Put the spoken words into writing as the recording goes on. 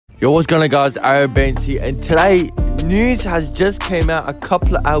Yo, what's going on, guys? Benz here, and today news has just came out a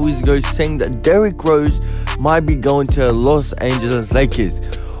couple of hours ago saying that Derrick Rose might be going to the Los Angeles Lakers.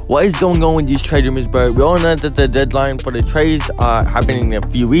 What is going on with these trade rumors, bro? We all know that the deadline for the trades are happening in a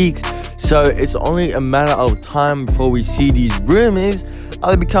few weeks, so it's only a matter of time before we see these rumors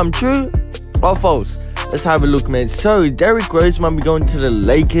either become true or false. Let's have a look, man. So Derrick Rose might be going to the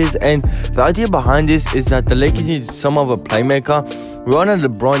Lakers, and the idea behind this is that the Lakers need some of a playmaker. We all know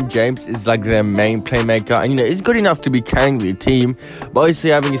LeBron James is like their main playmaker, and he's good enough to be carrying the team, but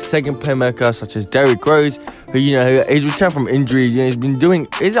obviously having a second playmaker such as Derrick Rose, who he's returned from injury,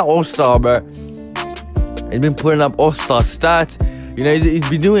 he's an all-star, bro. He's been putting up all-star stats.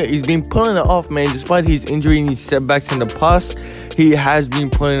 He's been pulling it off, man. Despite his injury and his setbacks in the past, he has been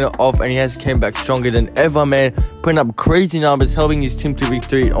pulling it off, and he has came back stronger than ever, man. Putting up crazy numbers, helping his team to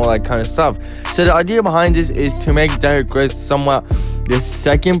victory and all that kind of stuff. So the idea behind this is to make Derrick Rose somewhat the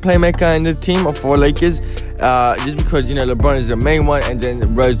second playmaker in the team for Lakers. Just because, LeBron is the main one, and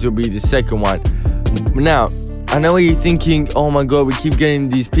then Rose will be the second one. Now, I know what you're thinking, oh my god, we keep getting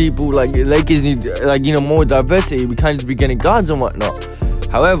these people, like Lakers need more diversity, we can't just be getting guards and whatnot.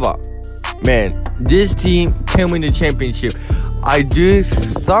 However, man, this team can win the championship. I do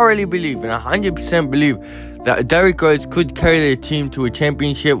thoroughly believe, and 100% believe, that Derrick Rose could carry their team to a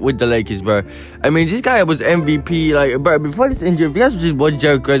championship with the Lakers, bro. I mean, this guy was MVP, bro, before this injury. If you guys just watch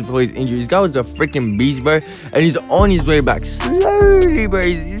Derrick Rose before his injury, this guy was a freaking beast, bro. And he's on his way back slowly, bro.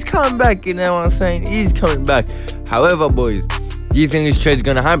 He's coming back, you know what I'm saying? He's coming back. However, boys, do you think this trade's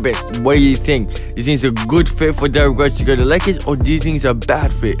gonna happen? What do you think? Do you think it's a good fit for Derrick Rose to go to the Lakers, or do you think it's a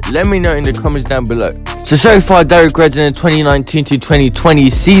bad fit? Let me know in the comments down below. So far, Derrick Rose in the 2019 to 2020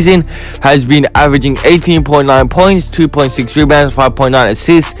 season has been averaging 18.9 points, 2.6 rebounds, 5.9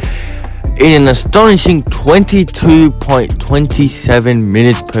 assists in an astonishing 22.27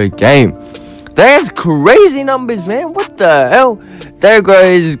 minutes per game. That's crazy numbers, man. What the hell? Derrick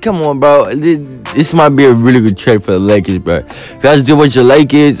Rose, come on, bro. This might be a really good trade for the Lakers, bro. If you guys do watch the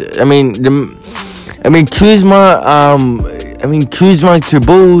Lakers, Kuzma to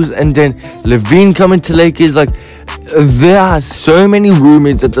Bulls, and then Levine coming to Lakers. There are so many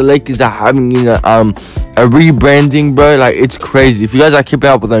rumors that the Lakers are having, a rebranding, bro. It's crazy. If you guys are keeping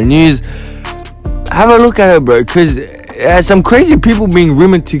up with the news, have a look at it, bro, because some crazy people being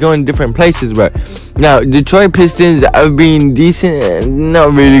rumored to go in different places, bro. Now, Detroit Pistons have been decent,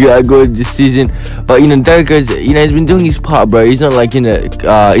 not really that good this season, but Derrick Rose, he's been doing his part, bro. He's not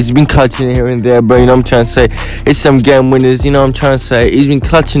he's been clutching it here and there, bro. You know what I'm trying to say? It's some game winners, you know what I'm trying to say? He's been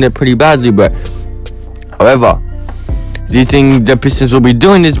clutching it pretty badly, bro. However, do you think the Pistons will be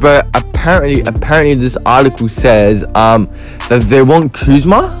doing this, bro? Apparently this article says that they want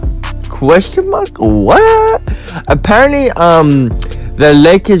KUZMA? Question mark? What? Apparently, the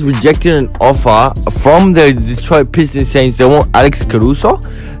Lakers rejected an offer from the Detroit Pistons saying they want Alex Caruso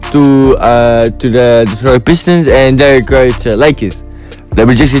to the Detroit Pistons and Derrick Rose to the Lakers. They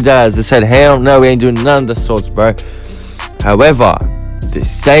rejected that. They said, hell no, we ain't doing none of the sorts, bro. However, they're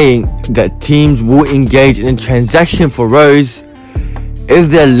saying that teams will engage in a transaction for Rose if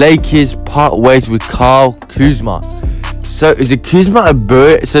the Lakers part ways with Kyle Kuzma. So is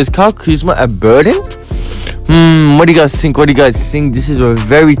Kyle Kuzma a burden? What do you guys think? This is a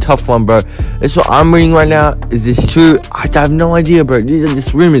very tough one, bro. That's what I'm reading right now. Is this true? I have no idea, bro. These are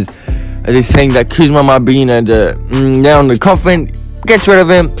just rumors. Are they saying that Kuzma might be, the nail in the coffin? Gets rid of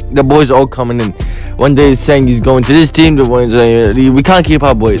him. The boys are all coming in. One day he's saying he's going to this team. The ones we can't keep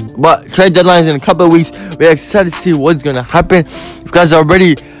up, boys. But trade deadlines in a couple of weeks. We're excited to see what's gonna happen. If you guys are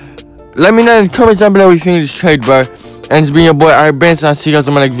ready, let me know in the comments down below what you think of this trade, bro. And it's been your boy Benz, and I'll see you guys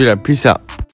on my next video. Peace out.